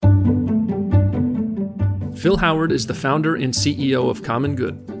Phil Howard is the founder and CEO of Common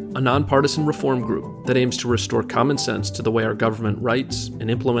Good, a nonpartisan reform group that aims to restore common sense to the way our government writes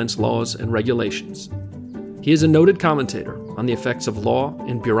and implements laws and regulations. He is a noted commentator on the effects of law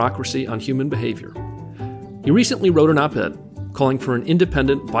and bureaucracy on human behavior. He recently wrote an op-ed calling for an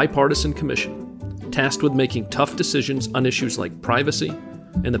independent, bipartisan commission tasked with making tough decisions on issues like privacy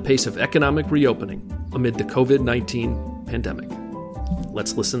and the pace of economic reopening amid the COVID-19 pandemic.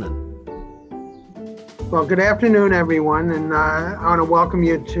 Let's listen in. Well, good afternoon, everyone, and I want to welcome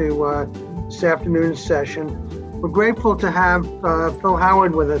you to this afternoon's session. We're grateful to have Phil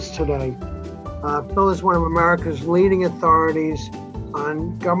Howard with us today. Phil is one of America's leading authorities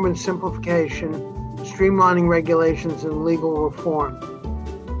on government simplification, streamlining regulations, and legal reform.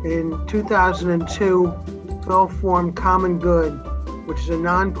 In 2002, Phil formed Common Good, which is a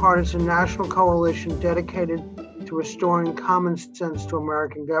nonpartisan national coalition dedicated to restoring common sense to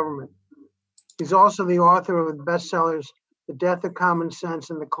American government. He's also the author of the bestsellers, The Death of Common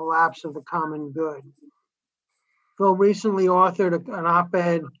Sense and the Collapse of the Common Good. Phil recently authored an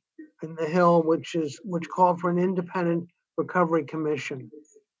op-ed in The Hill, which called for an independent recovery commission.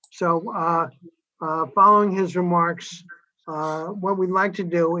 So following his remarks, what we'd like to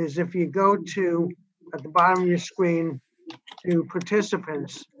do is if you go to, at the bottom of your screen, to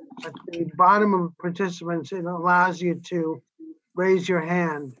participants, at the bottom of participants, it allows you to raise your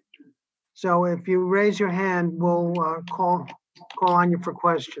hand. So if you raise your hand, we'll call on you for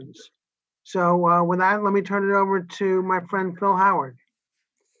questions. So with that, let me turn it over to my friend Phil Howard.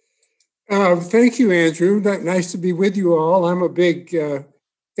 Thank you, Andrew. Nice to be with you all. I'm a big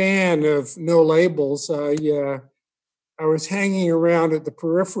fan of No Labels. I was hanging around at the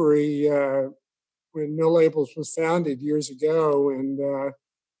periphery when No Labels was founded years ago, and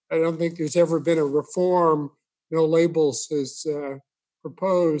I don't think there's ever been a reform No Labels has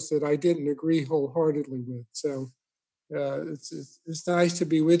proposed that I didn't agree wholeheartedly with. So it's nice to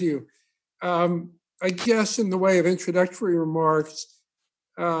be with you. I guess in the way of introductory remarks,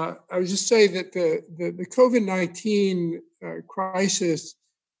 I would just say that the COVID-19 crisis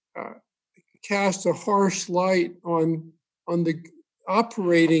cast a harsh light on the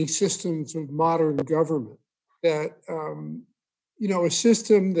operating systems of modern government. That a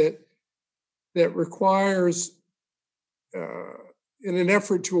system that requires, in an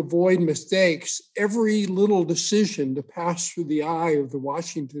effort to avoid mistakes, every little decision to pass through the eye of the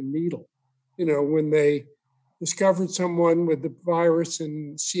Washington needle. When they discovered someone with the virus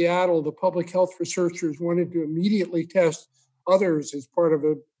in Seattle, the public health researchers wanted to immediately test others as part of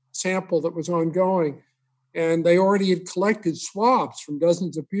a sample that was ongoing. And they already had collected swabs from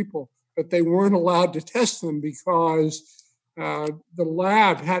dozens of people, but they weren't allowed to test them because the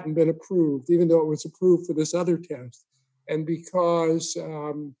lab hadn't been approved, even though it was approved for this other test. And because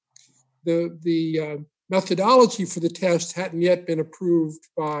the methodology for the test hadn't yet been approved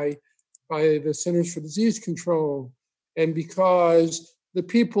by the Centers for Disease Control, and because the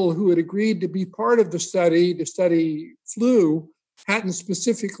people who had agreed to be part of the study, to study flu, hadn't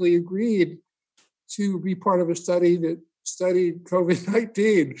specifically agreed to be part of a study that studied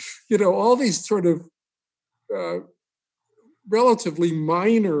COVID-19. All these sort of relatively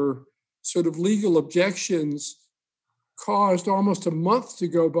minor sort of legal objections caused almost a month to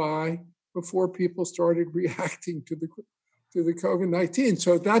go by before people started reacting to the COVID-19.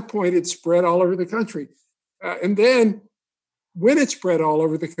 So at that point, it spread all over the country. And then when it spread all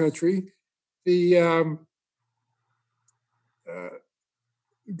over the country, the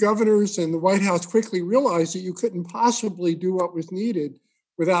governors and the White House quickly realized that you couldn't possibly do what was needed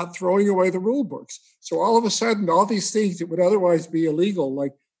without throwing away the rule books. So all of a sudden, all these things that would otherwise be illegal,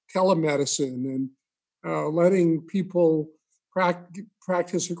 like telemedicine and letting people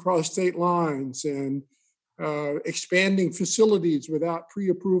practice across state lines and expanding facilities without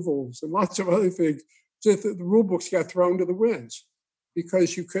pre-approvals and lots of other things, so the rule books got thrown to the winds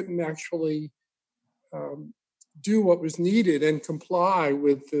because you couldn't actually do what was needed and comply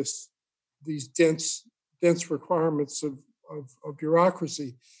with these dense requirements of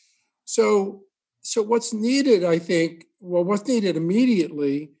bureaucracy. So what's needed, I think, what's needed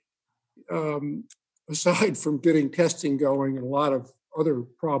immediately, aside from getting testing going and a lot of other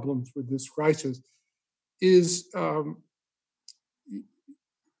problems with this crisis, is an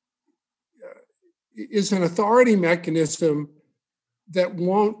authority mechanism that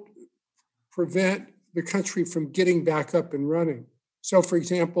won't prevent the country from getting back up and running. So, for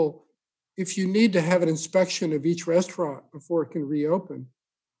example, if you need to have an inspection of each restaurant before it can reopen,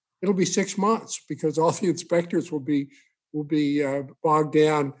 it'll be 6 months because all the inspectors will be bogged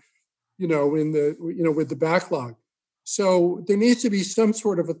down, with the backlog. So there needs to be some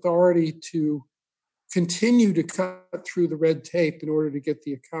sort of authority to continue to cut through the red tape in order to get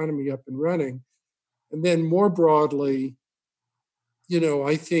the economy up and running. And then more broadly,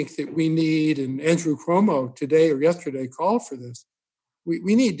 I think that we need, and Andrew Cuomo today or yesterday called for this,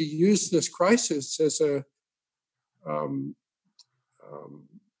 we need to use this crisis as a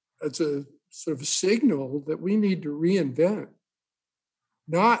sort of a signal that we need to reinvent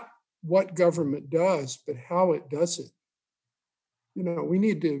not what government does, but how it does it. We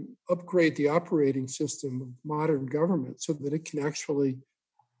need to upgrade the operating system of modern government so that it can actually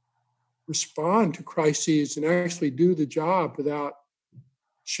respond to crises and actually do the job without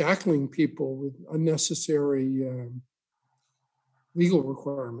shackling people with unnecessary legal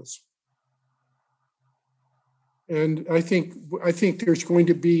requirements. And I think there's going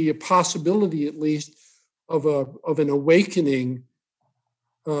to be a possibility, at least, of an awakening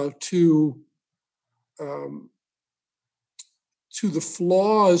to the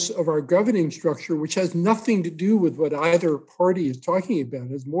flaws of our governing structure, which has nothing to do with what either party is talking about.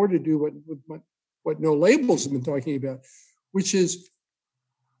 It has more to do with what No Labels have been talking about, which is,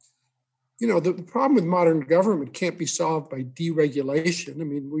 the problem with modern government can't be solved by deregulation. I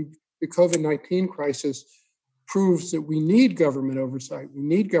mean, the COVID-19 crisis proves that we need government oversight. We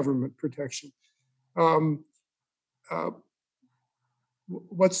need government protection.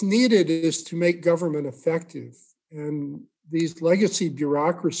 What's needed is to make government effective. And these legacy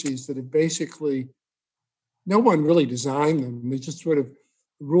bureaucracies that have basically, no one really designed them. They just sort of,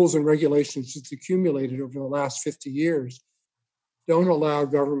 rules and regulations just accumulated over the last 50 years, don't allow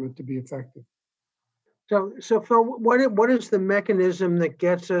government to be effective. So Phil, what is the mechanism that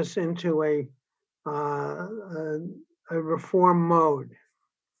gets us into a reform mode?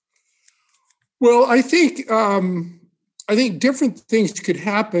 Well, I think different things could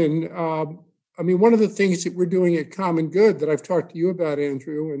happen. One of the things that we're doing at Common Good that I've talked to you about,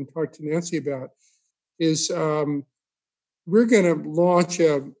 Andrew, and talked to Nancy about, is we're going to launch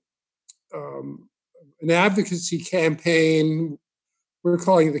an advocacy campaign. We're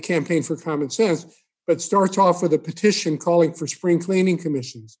calling it the Campaign for Common Sense, but starts off with a petition calling for spring cleaning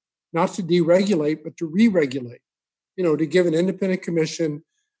commissions, not to deregulate, but to re-regulate, to give an independent commission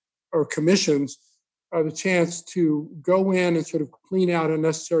or commissions the chance to go in and sort of clean out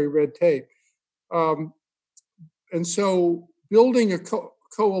unnecessary red tape. And so building a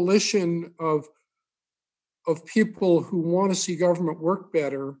coalition of people who want to see government work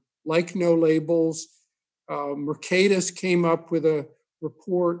better, like No Labels. Mercatus came up with a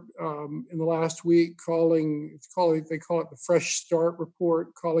report in the last week they call it the Fresh Start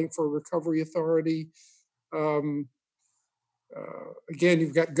Report, calling for a recovery authority. Again,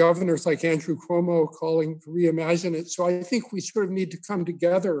 you've got governors like Andrew Cuomo calling to reimagine it. So I think we sort of need to come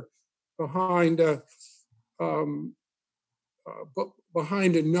together behind a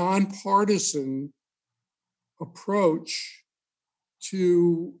nonpartisan approach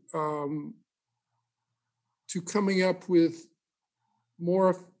to coming up with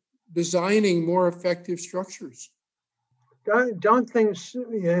designing more effective structures. Don't things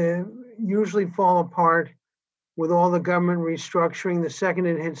usually fall apart with all the government restructuring the second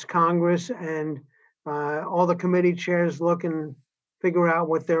it hits Congress and all the committee chairs look and figure out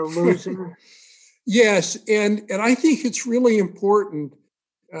what they're losing? Yes, and I think it's really important.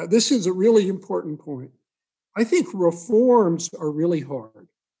 This is a really important point. I think reforms are really hard.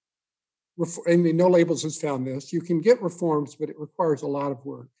 No Labels has found this. You can get reforms, but it requires a lot of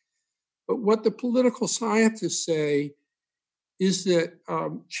work. But what the political scientists say is that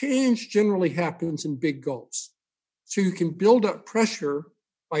change generally happens in big gulps. So you can build up pressure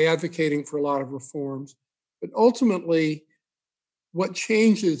by advocating for a lot of reforms. But ultimately, what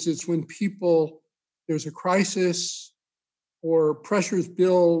changes is when there's a crisis or pressures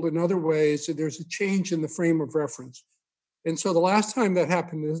build in other ways, so there's a change in the frame of reference. And so the last time that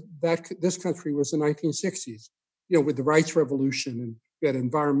happened, this country was the 1960s, with the rights revolution, and we had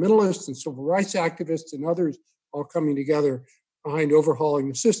environmentalists and civil rights activists and others all coming together behind overhauling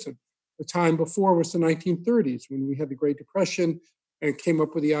the system. The time before was the 1930s, when we had the Great Depression and came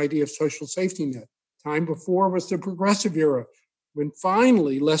up with the idea of social safety net. Time before was the progressive era, when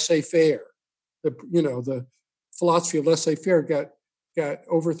finally laissez-faire, the philosophy of laissez-faire got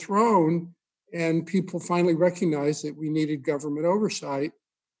overthrown, and people finally recognized that we needed government oversight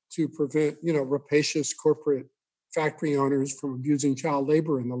to prevent, rapacious corporate factory owners from abusing child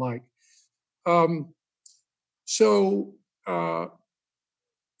labor and the like.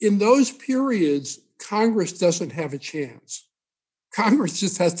 In those periods, Congress doesn't have a chance. Congress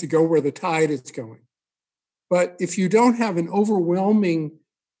just has to go where the tide is going. But if you don't have an overwhelming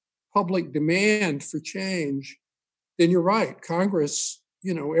public demand for change, then you're right. Congress,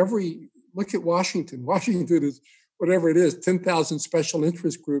 every look at Washington. Washington is whatever it is, 10,000 special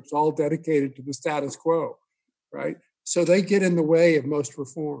interest groups all dedicated to the status quo, right? So they get in the way of most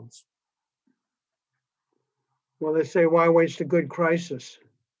reforms. Well, they say, why waste a good crisis?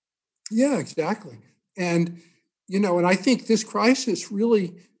 Yeah, exactly. And, and I think this crisis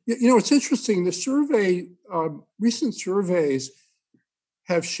really, it's interesting. The recent surveys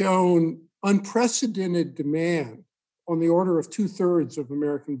have shown unprecedented demand on the order of 2/3 of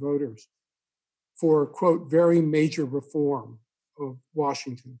American voters for, quote, very major reform of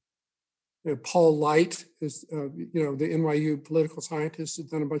Washington. Paul Light is, the NYU political scientist, has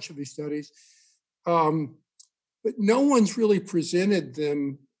done a bunch of these studies. But no one's really presented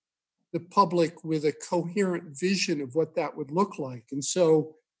the public with a coherent vision of what that would look like. And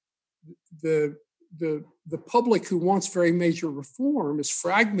so the public who wants very major reform is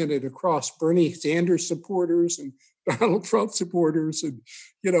fragmented across Bernie Sanders supporters and Donald Trump supporters and,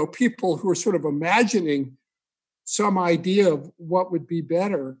 people who are sort of imagining some idea of what would be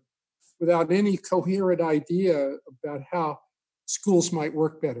better without any coherent idea about how schools might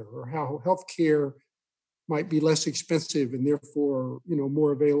work better or how healthcare might be less expensive and therefore,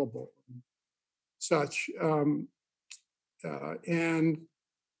 more available and such. And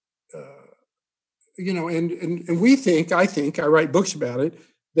we think, I write books about it,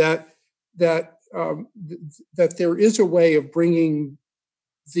 that there is a way of bringing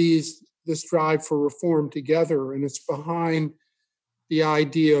this drive for reform together, and it's behind the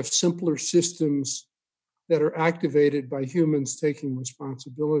idea of simpler systems that are activated by humans taking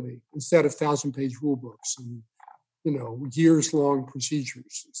responsibility instead of 1,000-page rule books and, years-long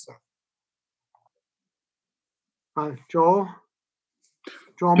procedures and stuff. Joel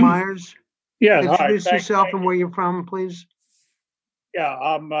Myers. Yeah, introduce yourself and where you're from, please. Yeah,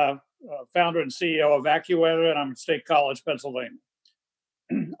 I'm founder and CEO of AccuWeather, and I'm in State College, Pennsylvania.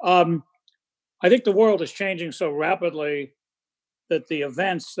 I think the world is changing so rapidly that the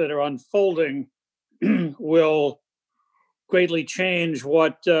events that are unfolding will greatly change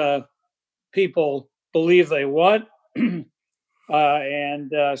what people believe they want.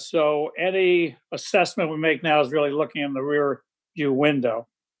 So any assessment we make now is really looking in the rear view window.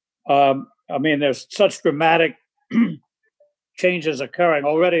 There's such dramatic changes occurring.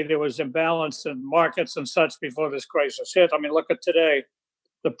 Already there was imbalance in markets and such before this crisis hit. Look at today.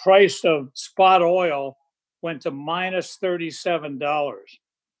 The price of spot oil went to minus $37.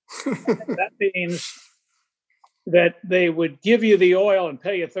 That means that they would give you the oil and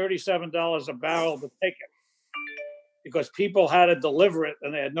pay you $37 a barrel to take it because people had to deliver it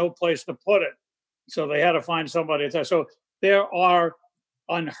and they had no place to put it. So they had to find somebody to. So there are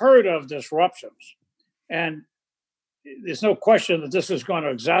unheard of disruptions. And there's no question that this is going to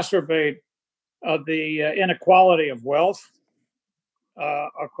exacerbate the inequality of wealth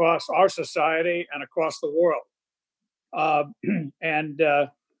across our society and across the world.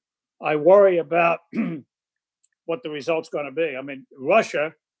 I worry about what the result's going to be.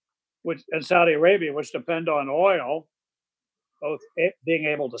 Russia and Saudi Arabia, which depend on oil, both being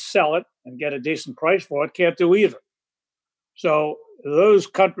able to sell it and get a decent price for it, can't do either. So those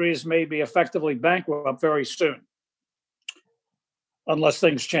countries may be effectively bankrupt very soon, unless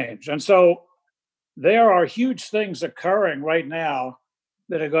things change. And so there are huge things occurring right now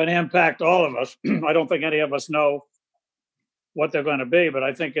that are going to impact all of us. I don't think any of us know what they're going to be, but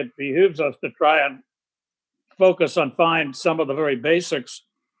I think it behooves us to try and focus on find some of the very basics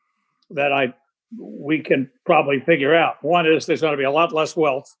that we can probably figure out. One is there's going to be a lot less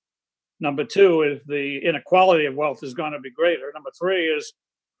wealth. Number two is the inequality of wealth is going to be greater. Number three is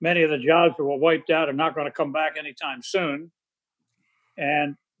many of the jobs that were wiped out are not going to come back anytime soon,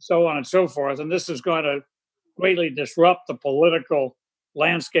 and so on and so forth. And this is going to greatly disrupt the political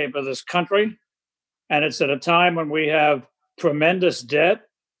landscape of this country. And it's at a time when we have tremendous debt,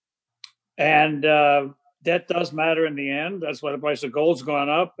 and debt does matter in the end. That's why the price of gold's gone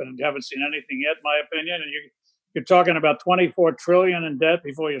up, and you haven't seen anything yet, in my opinion. And you're talking about $24 trillion in debt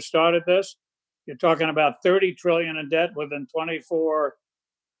before you started this. You're talking about $30 trillion in debt within 24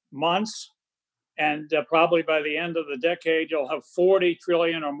 months. And probably by the end of the decade, you'll have $40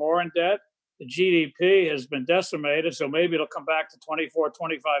 trillion or more in debt. The GDP has been decimated, so maybe it'll come back to 24,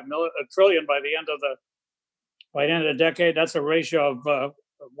 25 trillion by the end of the decade. That's a ratio of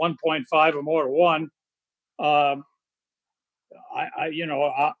 1.5 or more to 1.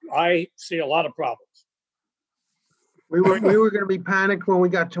 I see a lot of problems. We were going to be panicked when we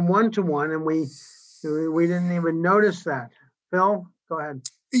got to 1-to-1, and we didn't even notice that. Phil, go ahead.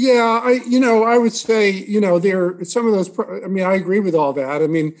 Yeah, I would say, there some of those. I agree with all that.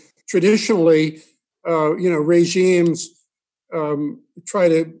 Traditionally, regimes try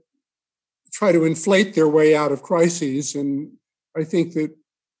to try to inflate their way out of crises. And I think that,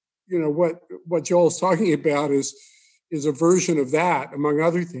 what Joel's talking about is a version of that, among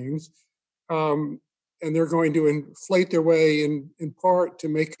other things. And they're going to inflate their way in part to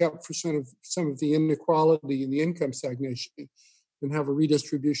make up for some of the inequality in the income stagnation and have a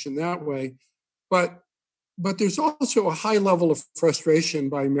redistribution that way. But there's also a high level of frustration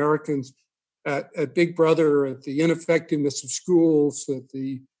by Americans at Big Brother, at the ineffectiveness of schools, at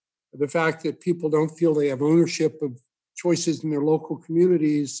the fact that people don't feel they have ownership of choices in their local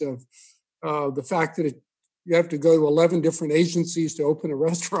communities, of the fact that you have to go to 11 different agencies to open a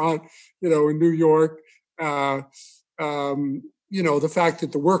restaurant, in New York. The fact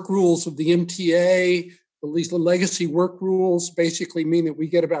that the work rules of the MTA, at least the legacy work rules, basically mean that we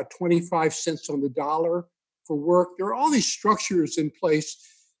get about 25 cents on the dollar for work. There are all these structures in place,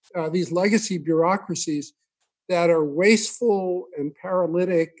 these legacy bureaucracies that are wasteful and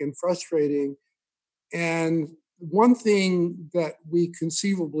paralytic and frustrating. And one thing that we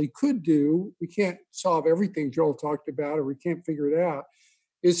conceivably could do, we can't solve everything Joel talked about, or we can't figure it out,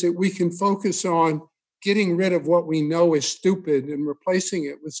 is that we can focus on getting rid of what we know is stupid and replacing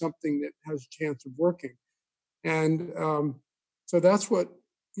it with something that has a chance of working. And so that's what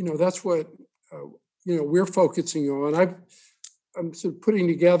we're focusing on. I'm sort of putting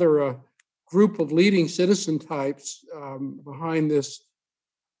together a group of leading citizen types behind this,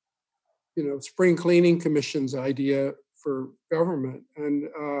 spring cleaning commissions idea for government. And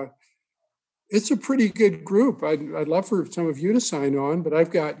it's a pretty good group. I'd love for some of you to sign on, but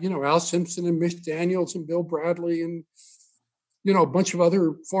I've got, Al Simpson and Mitch Daniels and Bill Bradley and, a bunch of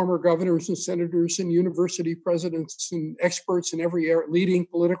other former governors and senators and university presidents and experts in every area, leading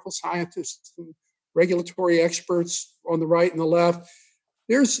political scientists and regulatory experts on the right and the left.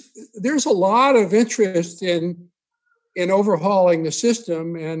 There's a lot of interest in overhauling the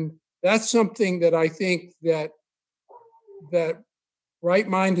system, and that's something that I think that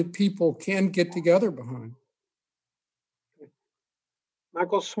right-minded people can get together behind.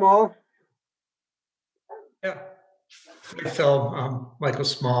 Michael Small. Yeah. Hi, Phil. I'm Michael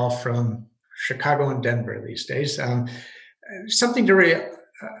Small from Chicago and Denver these days. Something to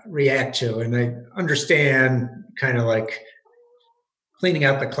react to, and I understand kind of like cleaning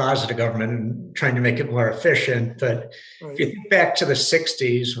out the closet of government and trying to make it more efficient. But if you think back to the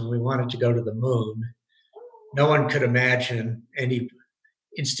 60s when we wanted to go to the moon, no one could imagine any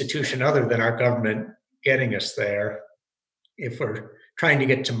institution other than our government getting us there. If we're trying to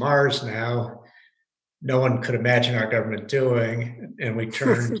get to Mars now, no one could imagine our government doing, and we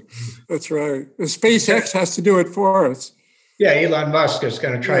turned. That's right. The SpaceX has to do it for us. Yeah, Elon Musk is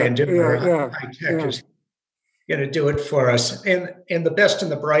going to try and do it. High tech is going to do it for us. And the best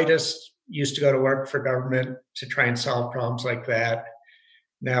and the brightest used to go to work for government to try and solve problems like that.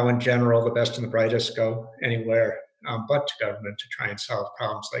 Now, in general, the best and the brightest go anywhere but to government to try and solve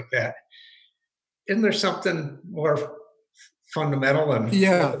problems like that. Isn't there something more fundamental and what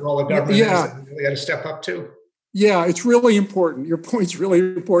the role of government is that we really got to step up to? Yeah, it's really important. Your point's really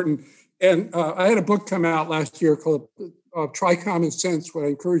important. And I had a book come out last year called Try Common Sense, what I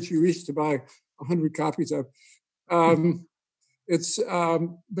encourage you each to buy 100 copies of. But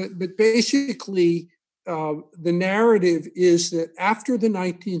basically, the narrative is that after the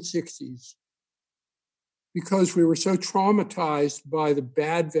 1960s, because we were so traumatized by the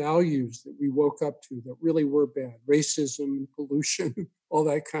bad values that we woke up to that really were bad, racism, pollution, all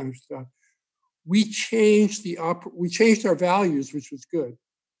that kind of stuff, we changed our values, which was good,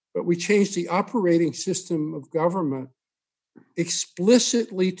 but we changed the operating system of government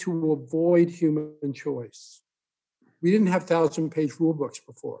explicitly to avoid human choice. We didn't have 1,000-page rule books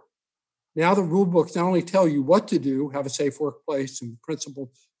before. Now the rule books not only tell you what to do, have a safe workplace and principles,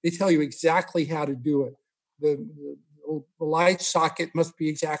 they tell you exactly how to do it. The light socket must be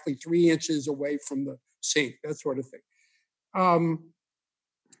exactly 3 inches away from the sink, that sort of thing.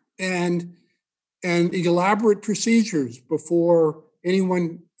 And elaborate procedures before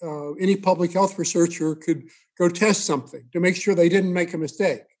any public health researcher could go test something to make sure they didn't make a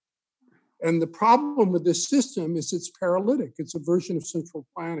mistake. And the problem with this system is it's paralytic. It's a version of central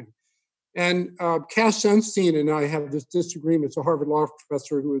planning. And Cass Sunstein and I have this disagreement. It's a Harvard Law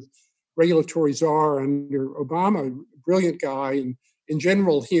professor who was regulatory czar under Obama, a brilliant guy. And in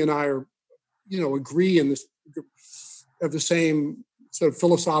general, he and I are, agree in this, have the same sort of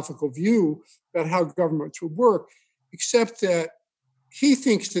philosophical view about how governments would work, except that he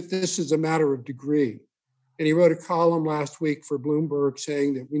thinks that this is a matter of degree. And he wrote a column last week for Bloomberg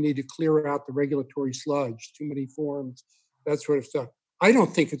saying that we need to clear out the regulatory sludge, too many forms, that sort of stuff. I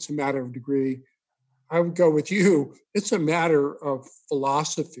don't think it's a matter of degree. I would go with you. It's a matter of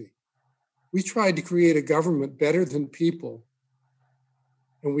philosophy. We tried to create a government better than people,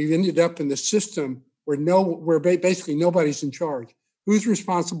 and we've ended up in the system where basically nobody's in charge. Who's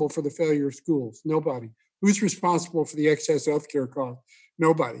responsible for the failure of schools? Nobody. Who's responsible for the excess healthcare costs?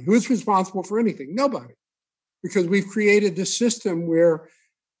 Nobody. Who's responsible for anything? Nobody. Because we've created this system where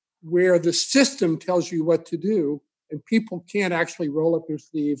the system tells you what to do, and people can't actually roll up their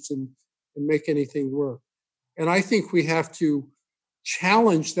sleeves and make anything work. And I think we have to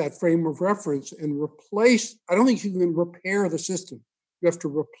challenge that frame of reference and replace. I don't think you can repair the system. You have to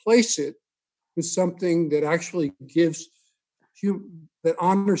replace it with something that actually that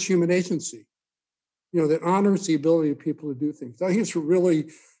honors human agency, that honors the ability of people to do things. I think it's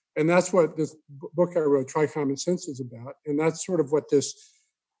really, and that's what this book I wrote, Try Common Sense, is about. And that's sort of what this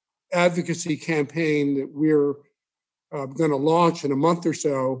advocacy campaign that we're going to launch in a month or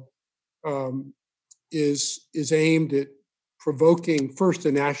so is aimed at provoking first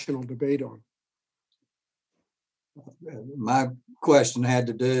a national debate on. My question had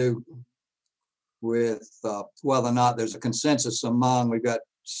to do with whether or not there's a consensus among, we've got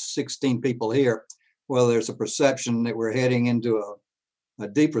 16 people here, whether there's a perception that we're heading into a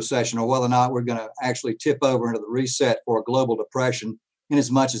deep recession, or whether or not we're going to actually tip over into the reset for a global depression, in as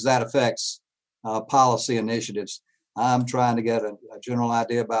much as that affects policy initiatives. I'm trying to get a general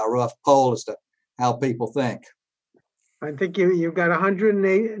idea about a rough poll as to how people think. I think you've got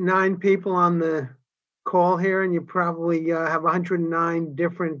 109 people on the call here, and you probably have 109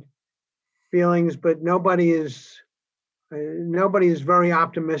 different feelings, but nobody is very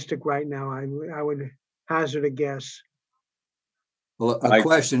optimistic right now. I would hazard a guess. Well,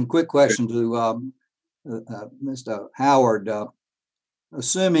 quick question to Mr. Howard.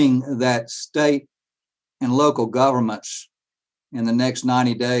 Assuming that state and local governments in the next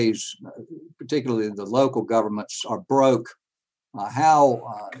 90 days, particularly the local governments, are broke, how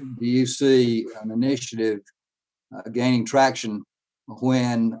do you see an initiative gaining traction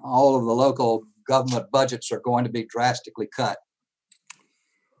when all of the local government budgets are going to be drastically cut?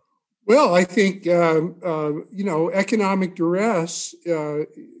 Well, I think, economic duress,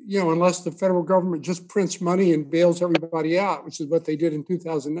 unless the federal government just prints money and bails everybody out, which is what they did in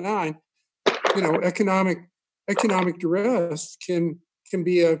 2009, economic duress can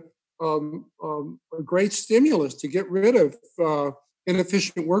be a great stimulus to get rid of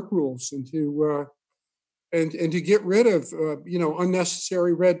inefficient work rules and to get rid of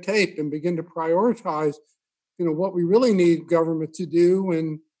unnecessary red tape and begin to prioritize what we really need government to do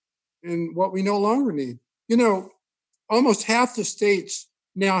and what we no longer need. Almost half the states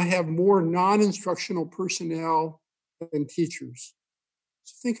now have more non-instructional personnel than teachers.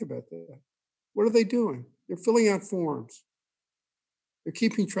 So think about that. What are they doing? They're filling out forms. They're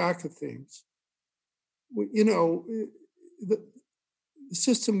keeping track of things. The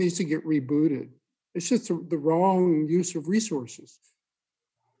system needs to get rebooted. It's just the wrong use of resources.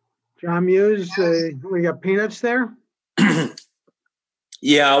 John Muse, we got peanuts there?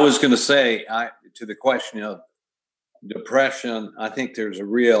 Yeah, I was going to say, to the question of depression, I think there's a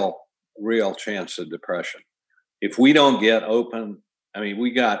real chance of depression. If we don't get open,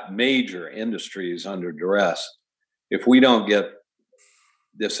 we got major industries under duress. If we don't get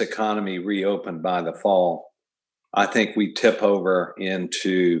this economy reopened by the fall, I think we tip over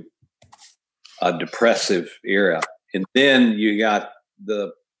into a depressive era. And then you got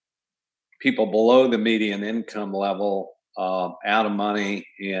the people below the median income level out of money,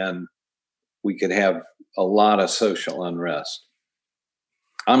 and we could have a lot of social unrest.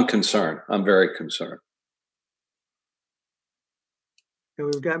 I'm concerned. I'm very concerned. And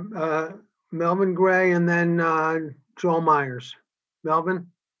we've got Melvin Gray and then Joel Myers. Melvin?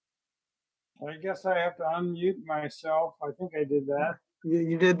 I guess I have to unmute myself. I think I did that.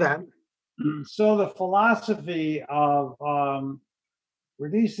 You did that. So the philosophy of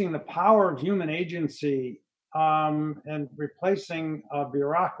reducing the power of human agency and replacing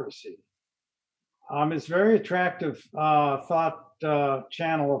bureaucracy is very attractive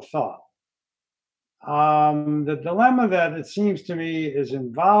channel of thought. The dilemma that it seems to me is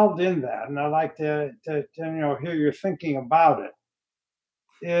involved in that, and I'd like to hear your thinking about it,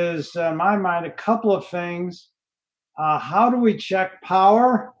 is in my mind a couple of things. How do we check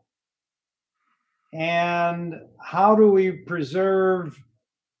power? And how do we preserve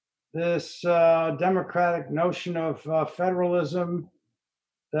this democratic notion of federalism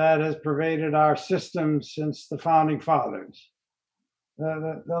that has pervaded our system since the founding fathers?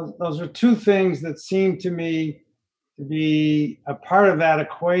 Those are two things that seem to me to be a part of that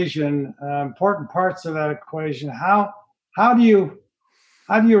equation, important parts of that equation. How do you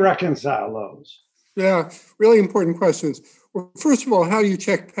reconcile those? Yeah, really important questions. Well, first of all, how do you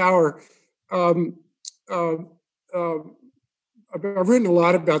check power? um, uh, I've written a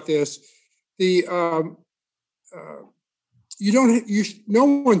lot about this. No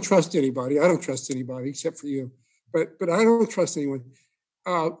one trusts anybody. I don't trust anybody except for you, but I don't trust anyone.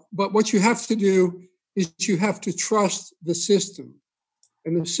 But what you have to do is you have to trust the system.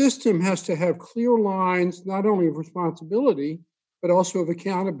 And the system has to have clear lines, not only of responsibility, but also of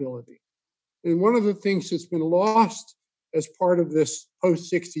accountability. And one of the things that's been lost as part of this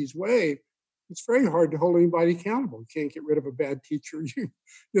post-60s wave, it's very hard to hold anybody accountable. You can't get rid of a bad teacher.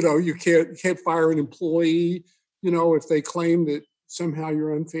 You can't fire an employee, if they claim that somehow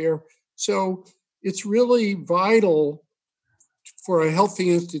you're unfair. So it's really vital for a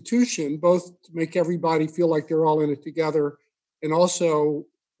healthy institution, both to make everybody feel like they're all in it together, and also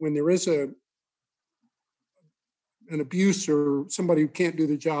when there is an abuse or somebody who can't do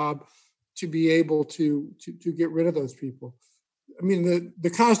the job, to be able to get rid of those people. I mean, the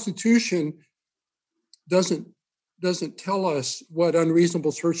Constitution doesn't tell us what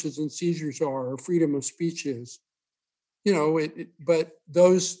unreasonable searches and seizures are or freedom of speech is. But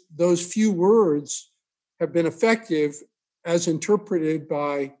those few words have been effective as interpreted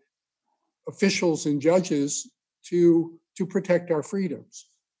by officials and judges to protect our freedoms.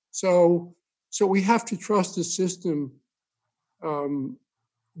 So we have to trust a system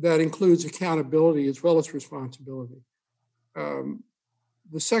that includes accountability as well as responsibility.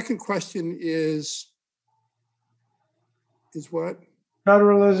 The second question is what?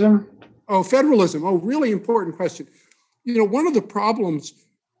 Federalism. Oh, federalism. Oh, really important question. One of the problems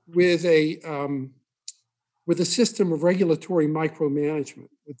with a system of regulatory micromanagement,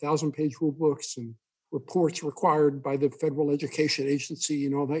 with 1,000-page rule books and reports required by the Federal Education Agency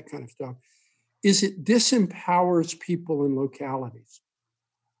and all that kind of stuff, is it disempowers people in localities.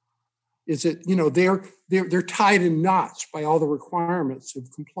 Is it, they're tied in knots by all the requirements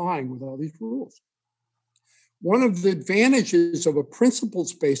of complying with all these rules. One of the advantages of a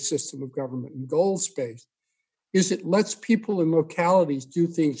principles-based system of government and goals-based is it lets people in localities do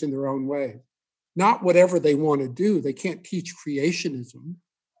things in their own way, not whatever they want to do. They can't teach creationism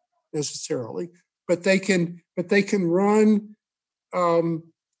necessarily, but they can run,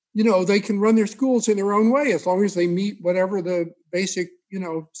 they can run their schools in their own way as long as they meet whatever the basic,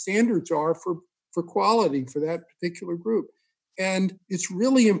 standards are for quality for that particular group. And it's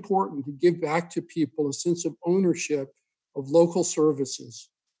really important to give back to people a sense of ownership of local services,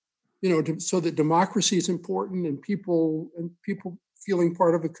 so that democracy is important and people feeling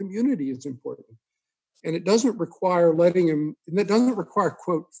part of a community is important. And it doesn't require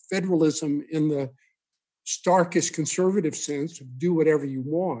quote, federalism in the starkest conservative sense of do whatever you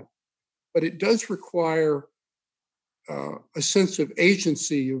want, but it does require a sense of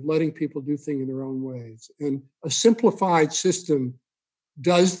agency of letting people do things in their own ways. And a simplified system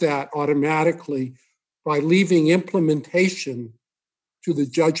does that automatically by leaving implementation to the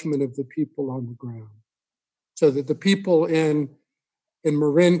judgment of the people on the ground. So that the people in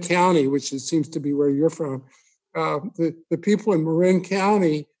Marin County, which seems to be where you're from, the people in Marin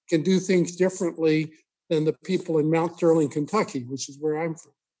County can do things differently than the people in Mount Sterling, Kentucky, which is where I'm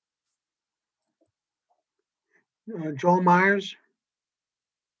from. Joel Myers?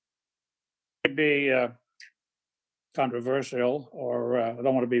 It may be controversial, or I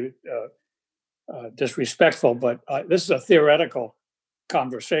don't want to be disrespectful, but this is a theoretical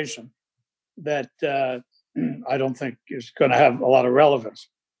conversation that I don't think is going to have a lot of relevance.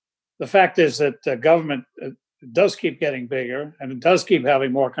 The fact is that the government does keep getting bigger and it does keep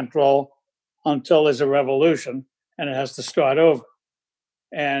having more control until there's a revolution and it has to start over.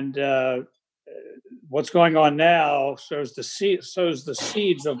 And what's going on now sows the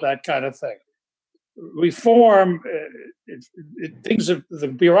seeds of that kind of thing. Reform,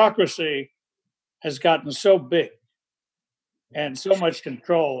 the bureaucracy has gotten so big and so much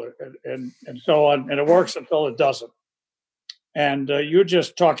control and so on, and it works until it doesn't. And you're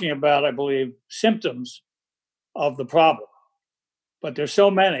just talking about, I believe, symptoms of the problem. But there's so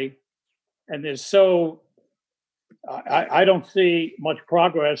many, and I don't see much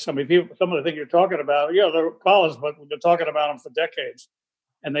progress. I mean, some of the things you're talking about, they're problems, but they're talking about them for decades,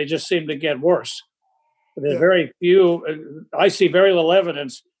 and they just seem to get worse. There's very few, I see very little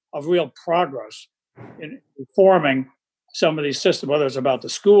evidence of real progress in reforming some of these systems, whether it's about the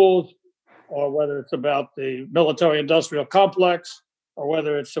schools or whether it's about the military-industrial complex or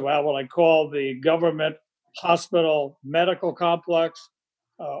whether it's about what I call the government hospital medical complex,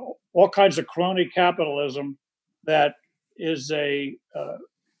 all kinds of crony capitalism that is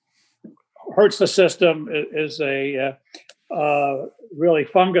hurts the system, is a really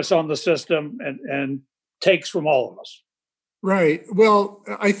fungus on the system and takes from all of us. Right. Well,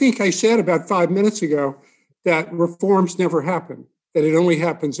 I think I said about 5 minutes ago that reforms never happen, that it only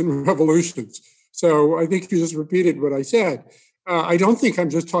happens in revolutions. So I think you just repeated what I said. I don't think I'm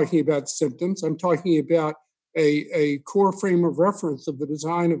just talking about symptoms. I'm talking about a core frame of reference of the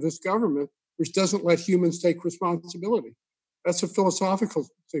design of this government, which doesn't let humans take responsibility. That's a philosophical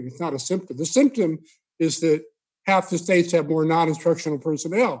thing. It's not a symptom. The symptom is that half the states have more non-instructional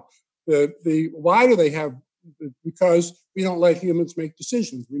personnel. Why do they have? Because we don't let humans make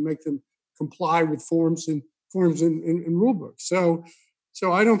decisions. We make them comply with forms and rule books. So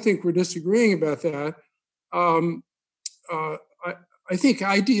I don't think we're disagreeing about that. I think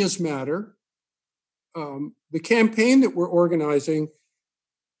ideas matter. The campaign that we're organizing,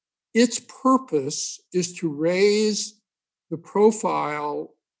 its purpose is to raise the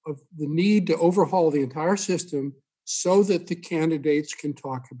profile of the need to overhaul the entire system so that the candidates can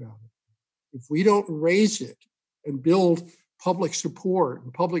talk about it. If we don't raise it and build public support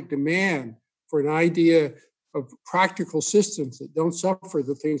and public demand for an idea of practical systems that don't suffer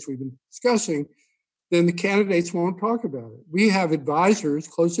the things we've been discussing, then the candidates won't talk about it. We have advisors,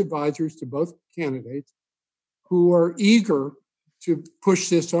 close advisors to both candidates, who are eager to push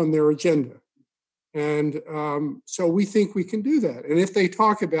this on their agenda. And so we think we can do that. And if they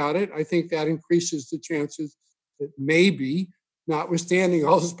talk about it, I think that increases the chances that maybe, notwithstanding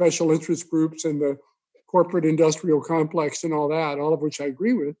all the special interest groups and the corporate industrial complex and all that, all of which I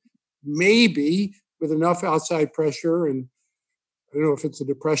agree with, maybe with enough outside pressure, and I don't know if it's a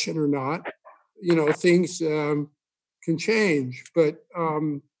depression or not, things can change. But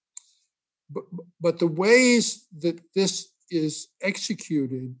the ways that this is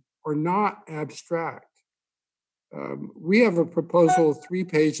executed are not abstract. We have a proposal of 3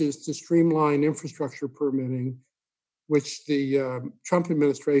 pages to streamline infrastructure permitting, which the Trump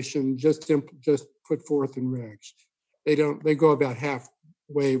administration just put forth in regs. They go about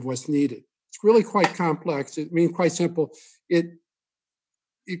halfway of what's needed. It's really quite complex. Quite simple. It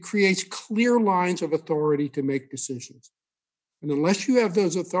creates clear lines of authority to make decisions. And unless you have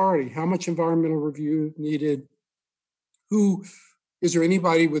those authority, how much environmental review needed, is there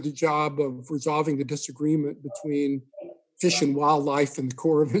anybody with the job of resolving the disagreement between Fish and Wildlife and the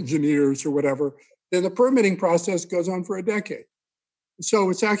Corps of Engineers or whatever, then the permitting process goes on for a decade.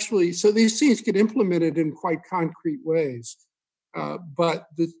 So these things get implemented in quite concrete ways. But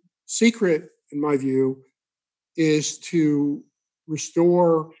the secret, in my view, is to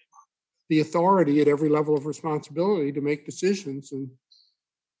restore the authority at every level of responsibility to make decisions, and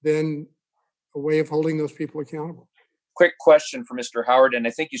then a way of holding those people accountable. Quick question for Mr. Howard, and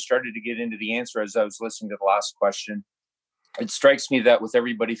I think you started to get into the answer as I was listening to the last question. It strikes me that with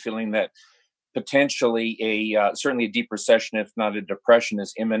everybody feeling that potentially certainly a deep recession, if not a depression,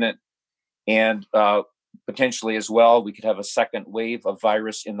 is imminent, and potentially as well, we could have a second wave of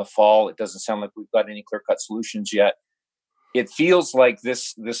virus in the fall. It doesn't sound like we've got any clear-cut solutions yet. It feels like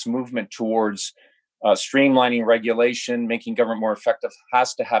this movement towards streamlining regulation, making government more effective,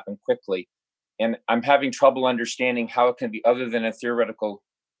 has to happen quickly. And I'm having trouble understanding how it can be other than a theoretical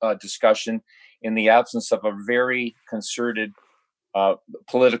discussion in the absence of a very concerted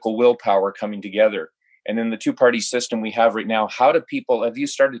political willpower coming together. And in the two-party system we have right now, have you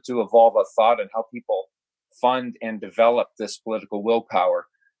started to evolve a thought on how people fund and develop this political willpower?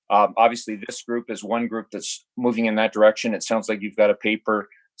 Obviously, this group is one group that's moving in that direction. It sounds like you've got a paper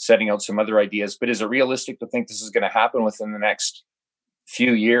setting out some other ideas, but is it realistic to think this is going to happen within the next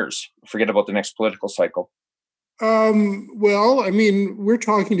few years? Forget about the next political cycle. We're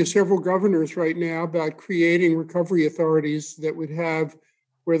talking to several governors right now about creating recovery authorities that would have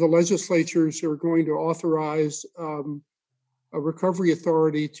where the legislatures are going to authorize a recovery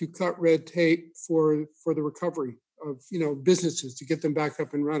authority to cut red tape for the recovery of businesses, to get them back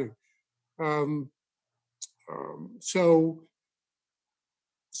up and running. So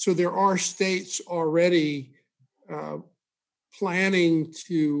there are states already planning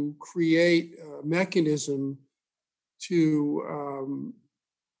to create a mechanism to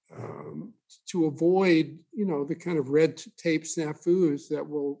avoid, the kind of red tape snafus that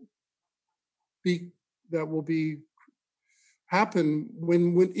will happen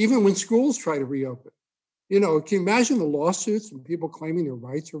when schools try to reopen. Can you imagine the lawsuits and people claiming their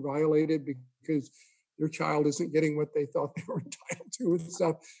rights are violated because their child isn't getting what they thought they were entitled to and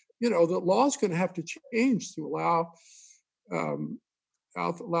stuff? The law is going to have to change to allow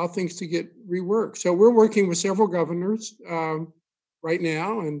things to get reworked. So we're working with several governors right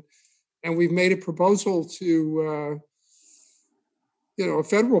now, and we've made a proposal to, a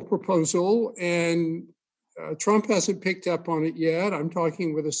federal proposal, and Trump hasn't picked up on it yet. I'm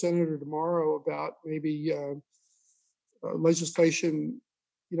talking with a senator tomorrow about maybe legislation,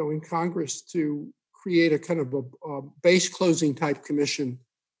 in Congress to create a kind of a base closing type commission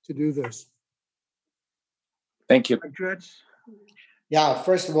to do this. Thank you. Yeah,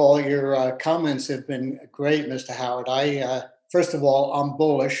 first of all, your comments have been great, Mr. Howard. First of all, I'm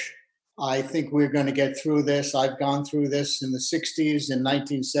bullish. I think we're going to get through this. I've gone through this in the 60s, in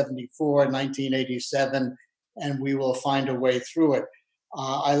 1974, 1987, and we will find a way through it.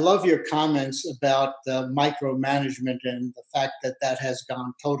 I love your comments about micromanagement and the fact that that has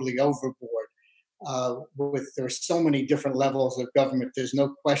gone totally overboard. There's so many different levels of government. There's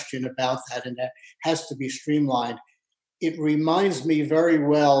no question about that, and that has to be streamlined. It reminds me very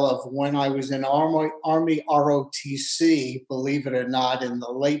well of when I was in Army ROTC, believe it or not, in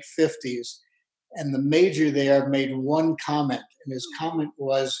the late 50s. And the major there made one comment, and his comment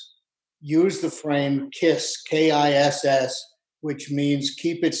was, use the frame KISS, K-I-S-S, which means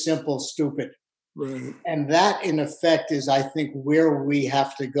keep it simple, stupid. Right. And that, in effect, is, I think, where we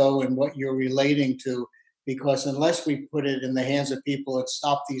have to go and what you're relating to, because unless we put it in the hands of people and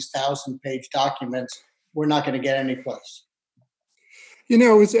stop these 1,000-page documents, we're not going to get any place.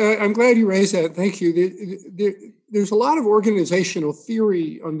 I'm glad you raised that. Thank you. There's a lot of organizational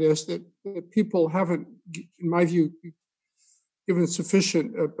theory on this that people haven't, in my view, given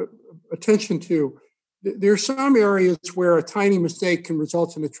sufficient attention to. There are some areas where a tiny mistake can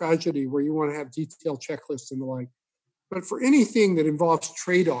result in a tragedy where you want to have detailed checklists and the like. But for anything that involves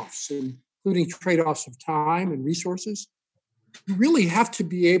trade-offs, including trade-offs of time and resources, you really have to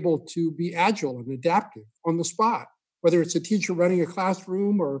be able to be agile and adaptive on the spot, whether it's a teacher running a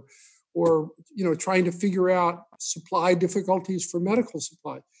classroom or trying to figure out supply difficulties for medical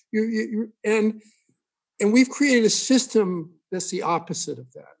supply. And we've created a system that's the opposite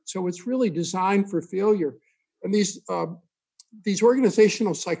of that. So it's really designed for failure. And these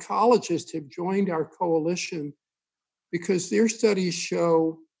organizational psychologists have joined our coalition because their studies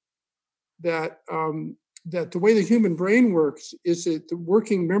show that that the way the human brain works is that the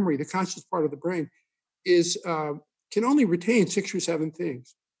working memory, the conscious part of the brain, is can only retain 6 or 7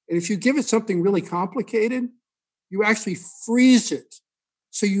 things. And if you give it something really complicated, you actually freeze it.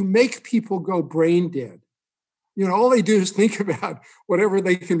 So you make people go brain dead. All they do is think about whatever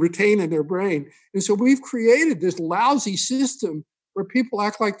they can retain in their brain. And so we've created this lousy system where people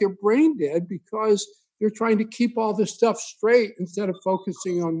act like they're brain dead because they're trying to keep all this stuff straight instead of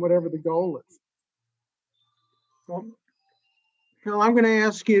focusing on whatever the goal is. Well, Phil, I'm going to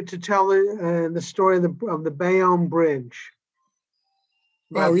ask you to tell the story of the Bayonne Bridge.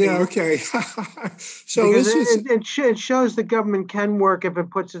 Oh, yeah, okay. So this it shows the government can work if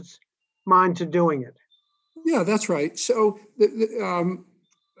it puts its mind to doing it. Yeah, that's right. So a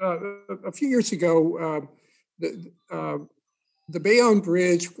few years ago, the Bayonne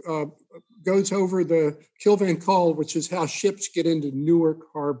Bridge goes over the Kill Van Kull, which is how ships get into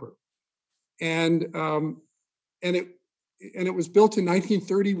Newark Harbor, and it was built in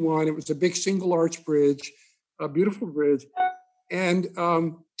 1931. It was a big single arch bridge, a beautiful bridge, and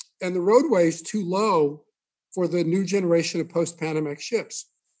the roadway is too low for the new generation of post-Panamax ships.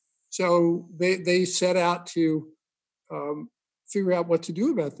 So they set out to figure out what to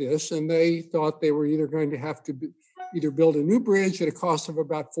do about this, and they thought they were either going to have to either build a new bridge at a cost of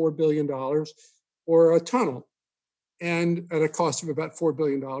about $4 billion or a tunnel and at a cost of about $4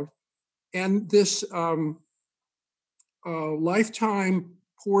 billion. And this lifetime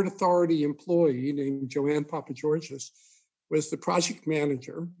Port Authority employee named Joanne Papageorgis was the project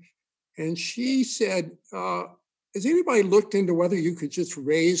manager. And she said, has anybody looked into whether you could just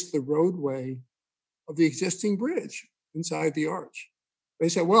raise the roadway of the existing bridge inside the arch? They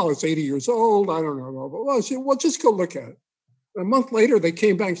said, well, it's 80 years old. I don't know. Well, I said, well, just go look at it. A month later, they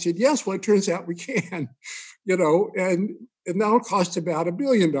came back and said, yes, well, it turns out we can, and that'll cost about $1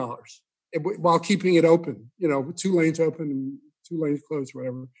 billion while keeping it open, 2 lanes open and 2 lanes closed,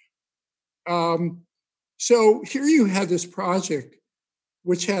 whatever. So here you had this project,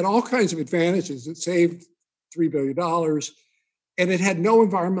 which had all kinds of advantages. It saved $3 billion, and it had no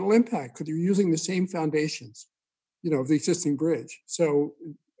environmental impact because you're using the same foundations, of the existing bridge. So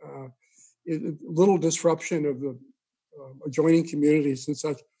little disruption of the adjoining communities and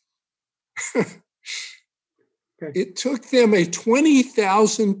such. Okay. It took them a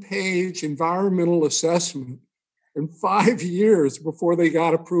 20,000-page environmental assessment in 5 years before they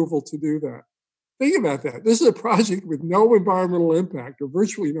got approval to do that. Think about that. This is a project with no environmental impact, or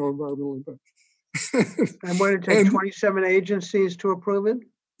virtually no environmental impact. And what did it take 27 agencies to approve it?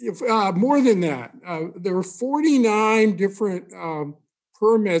 More than that. There were 49 different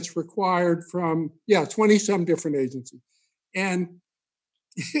permits required from, 20-some different agencies. And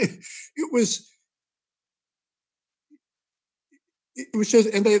it was, it was just,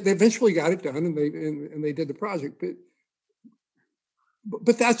 and they eventually got it done, and they did the project.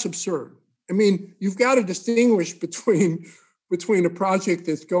 But that's absurd. I mean, you've got to distinguish between a project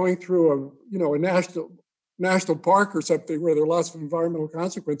that's going through a national park or something where there are lots of environmental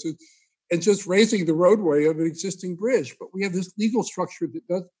consequences, and just raising the roadway of an existing bridge. But we have this legal structure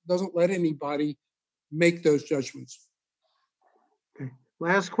that doesn't let anybody make those judgments. Okay.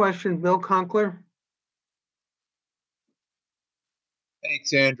 Last question, Bill Conkler.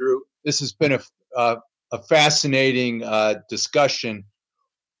 Thanks, Andrew. This has been a fascinating discussion.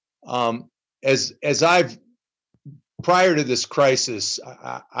 As I've, prior to this crisis,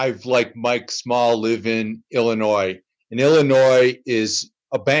 I've, like Mike Small, live in Illinois. And Illinois is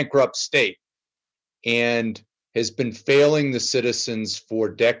a bankrupt state and has been failing the citizens for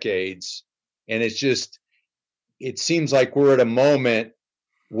decades. And it seems like we're at a moment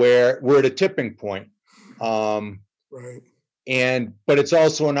where we're at a tipping point. Right. But it's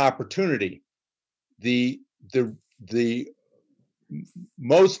also an opportunity. The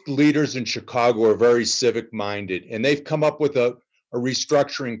most leaders in Chicago are very civic minded, and they've come up with a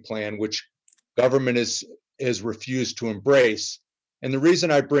restructuring plan, which government has refused to embrace. And the reason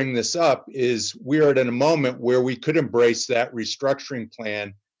I bring this up is we are at a moment where we could embrace that restructuring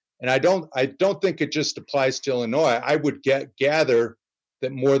plan. And I don't think it just applies to Illinois. I would gather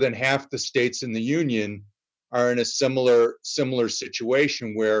that more than half the states in the union are in a similar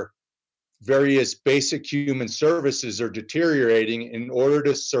situation where various basic human services are deteriorating in order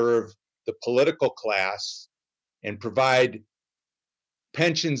to serve the political class and provide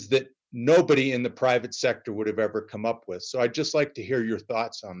pensions that nobody in the private sector would have ever come up with. So I'd just like to hear your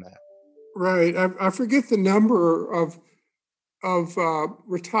thoughts on that. Right. I forget the number of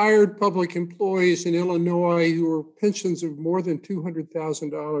retired public employees in Illinois who are pensions of more than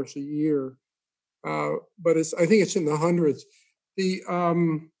 $200,000 a year. But I think it's in the hundreds.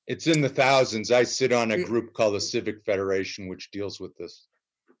 It's in the thousands. I sit on a group called the Civic Federation, which deals with this.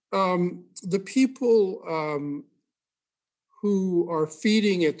 The people who are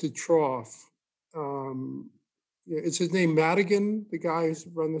feeding at the trough, is his name Madigan, the guy who's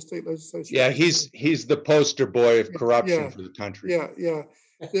run the state legislature? Yeah, he's the poster boy of corruption for the country. Yeah.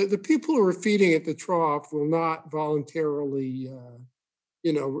 The people who are feeding at the trough will not voluntarily,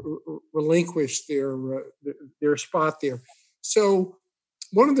 relinquish their spot there. So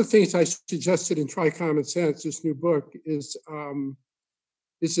one of the things I suggested in Try Common Sense, this new book, is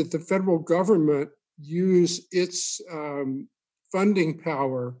that the federal government use its funding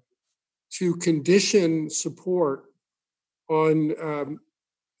power to condition support on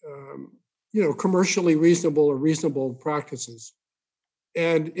commercially reasonable or reasonable practices,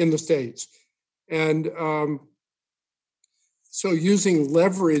 and in the states, and so using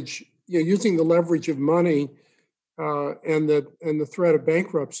the leverage of money and the threat of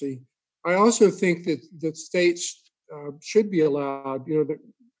bankruptcy. I also think that states should be allowed. That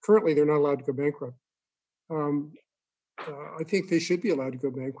currently they're not allowed to go bankrupt. I think they should be allowed to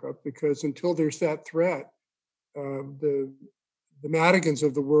go bankrupt because until there's that threat, the Madigans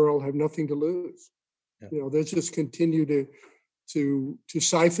of the world have nothing to lose. Yeah. They just continue to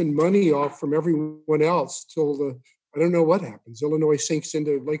siphon money off from everyone else till I don't know what happens. Illinois sinks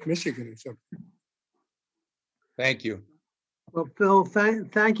into Lake Michigan or something. Thank you. Well, Phil,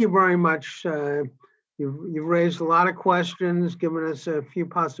 thank you very much. You've raised a lot of questions, given us a few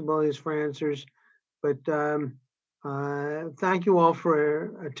possibilities for answers, but thank you all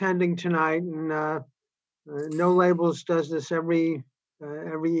for attending tonight. And No Labels does this every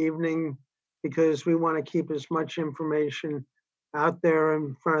evening because we want to keep as much information out there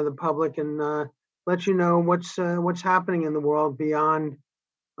in front of the public and let you know what's happening in the world beyond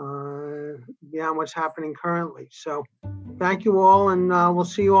what's happening currently. So thank you all, and we'll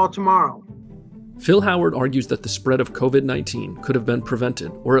see you all tomorrow. Phil Howard argues that the spread of COVID-19 could have been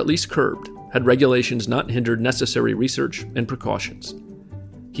prevented, or at least curbed, had regulations not hindered necessary research and precautions.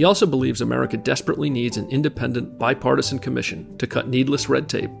 He also believes America desperately needs an independent, bipartisan commission to cut needless red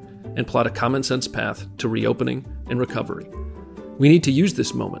tape and plot a common-sense path to reopening and recovery. We need to use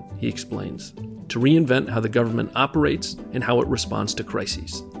this moment, he explains, to reinvent how the government operates and how it responds to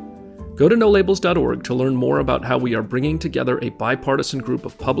crises. Go to nolabels.org to learn more about how we are bringing together a bipartisan group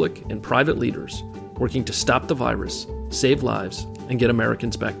of public and private leaders working to stop the virus, save lives, and get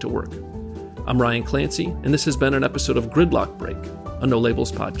Americans back to work. I'm Ryan Clancy, and this has been an episode of Gridlock Break, a No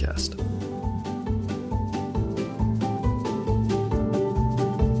Labels podcast.